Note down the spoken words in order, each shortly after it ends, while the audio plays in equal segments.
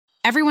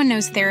Everyone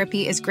knows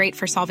therapy is great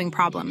for solving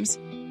problems,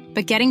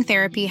 but getting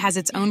therapy has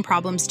its own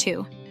problems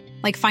too,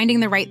 like finding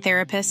the right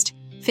therapist,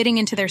 fitting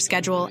into their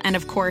schedule, and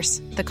of course,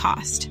 the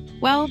cost.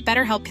 Well,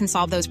 BetterHelp can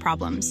solve those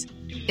problems.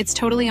 It's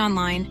totally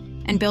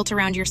online and built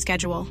around your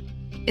schedule.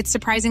 It's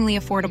surprisingly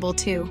affordable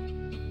too.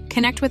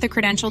 Connect with a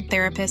credentialed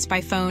therapist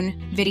by phone,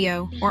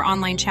 video, or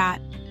online chat,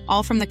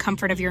 all from the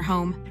comfort of your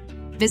home.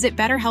 Visit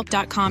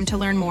BetterHelp.com to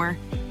learn more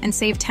and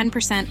save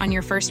 10% on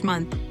your first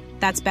month.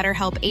 That's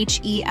BetterHelp,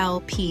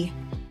 H-E-L-P.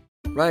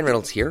 Ryan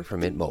Reynolds here from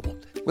Mint Mobile.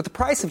 With the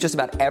price of just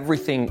about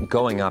everything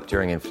going up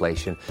during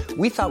inflation,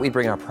 we thought we'd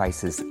bring our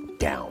prices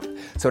down.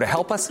 So to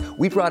help us,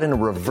 we brought in a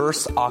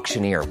reverse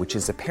auctioneer, which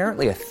is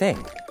apparently a thing.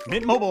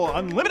 Mint Mobile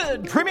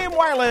Unlimited Premium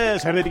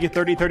Wireless. How to get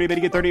 30, 30, bit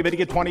to get 30, bit to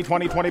get 20,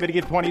 20, 20, bit to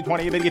get 20,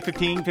 20, bit to get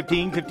 15,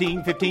 15,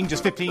 15, 15,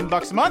 just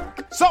 $15 a month?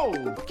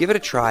 Sold! Give it a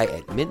try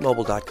at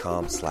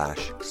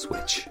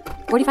mintmobile.com/switch.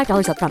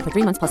 $45 up front for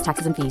 3 months plus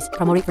taxes and fees.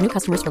 Promo rate for new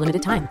customers for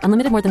limited time.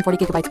 Unlimited more than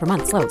 40 gigabytes per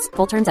month. Slows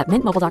full terms at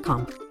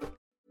mintmobile.com.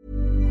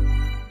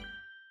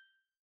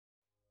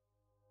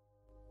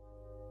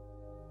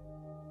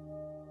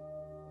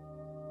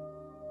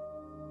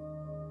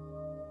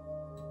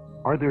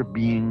 Are there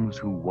beings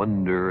who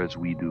wonder as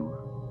we do?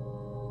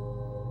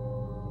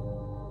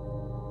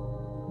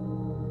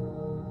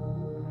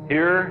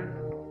 Here,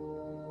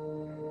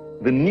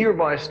 the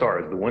nearby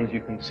stars, the ones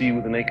you can see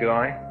with the naked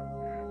eye,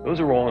 those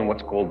are all in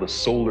what's called the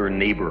solar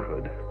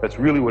neighborhood. That's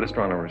really what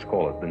astronomers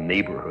call it, the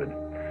neighborhood.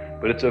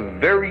 But it's a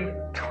very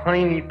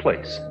tiny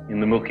place in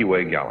the Milky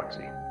Way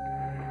galaxy.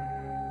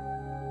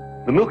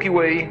 The Milky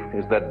Way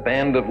is that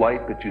band of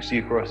light that you see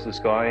across the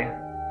sky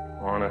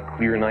on a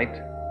clear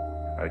night.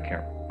 I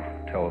can't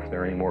tell if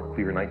there are any more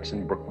clear nights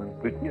in Brooklyn,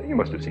 but you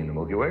must have seen the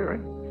Milky Way, right?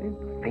 See?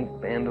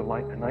 Faint band of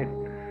light at night.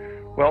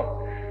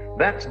 Well,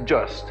 that's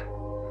just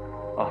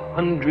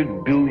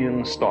 100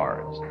 billion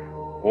stars,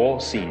 all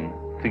seen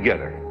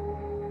together,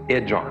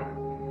 edge on,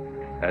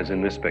 as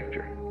in this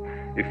picture.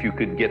 If you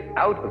could get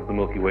out of the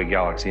Milky Way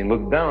galaxy and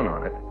look down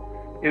on it,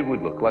 it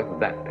would look like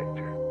that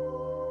picture.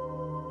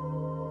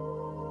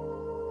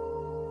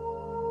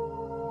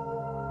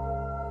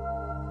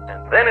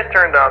 And then it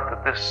turned out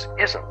that this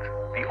isn't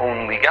the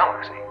only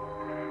galaxy.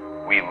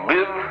 We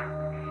live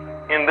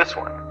in this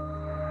one,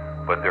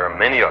 but there are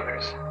many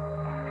others.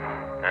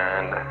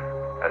 And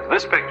as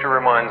this picture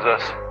reminds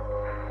us,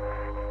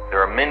 there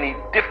are many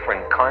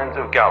different kinds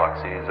of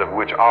galaxies, of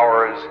which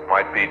ours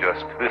might be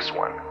just this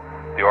one.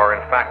 There are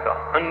in fact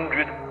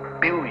 100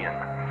 billion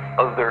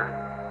other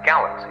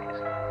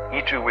galaxies,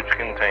 each of which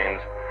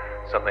contains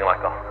something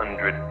like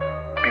 100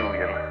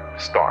 billion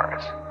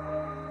stars.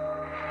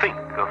 Think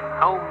of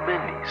how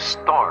many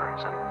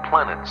stars and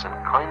planets and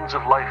kinds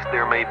of life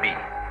there may be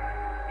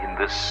in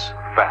this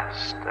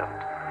vast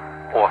and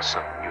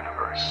awesome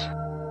universe.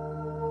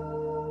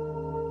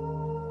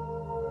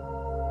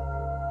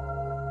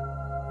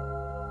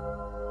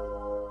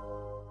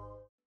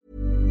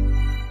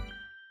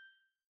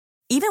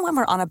 Even when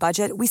we're on a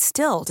budget, we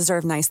still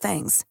deserve nice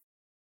things.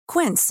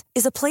 Quince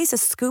is a place to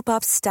scoop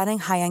up stunning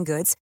high-end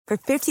goods for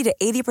 50 to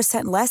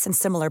 80% less than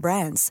similar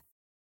brands.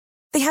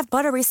 They have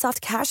buttery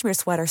soft cashmere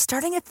sweaters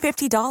starting at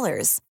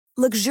 $50,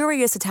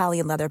 luxurious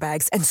Italian leather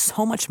bags, and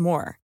so much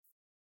more.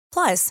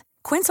 Plus,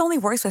 Quince only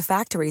works with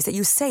factories that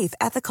use safe,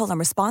 ethical, and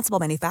responsible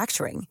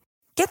manufacturing.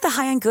 Get the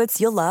high-end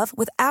goods you'll love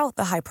without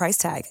the high price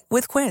tag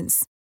with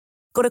Quince.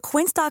 Go to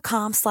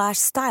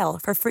quince.com/style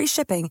for free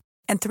shipping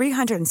and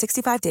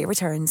 365-day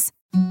returns.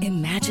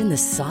 Imagine the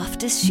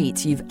softest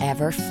sheets you've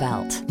ever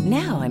felt.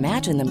 Now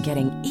imagine them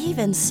getting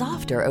even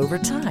softer over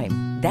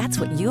time. That's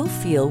what you'll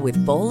feel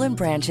with Boll &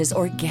 Branch's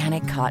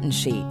organic cotton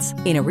sheets.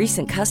 In a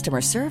recent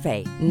customer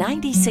survey,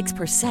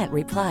 96%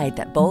 replied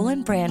that Boll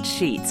 & Branch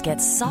sheets get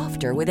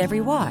softer with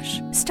every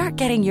wash. Start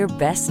getting your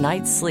best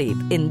night's sleep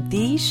in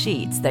these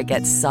sheets that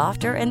get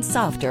softer and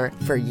softer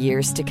for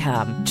years to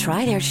come.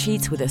 Try their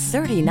sheets with a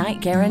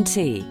 30-night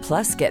guarantee.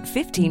 Plus, get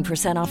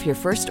 15% off your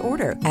first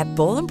order at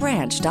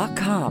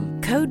bollandbranch.com.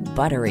 Code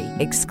BUTTERY.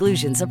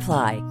 Exclusions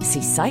apply.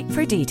 See site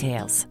for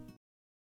details.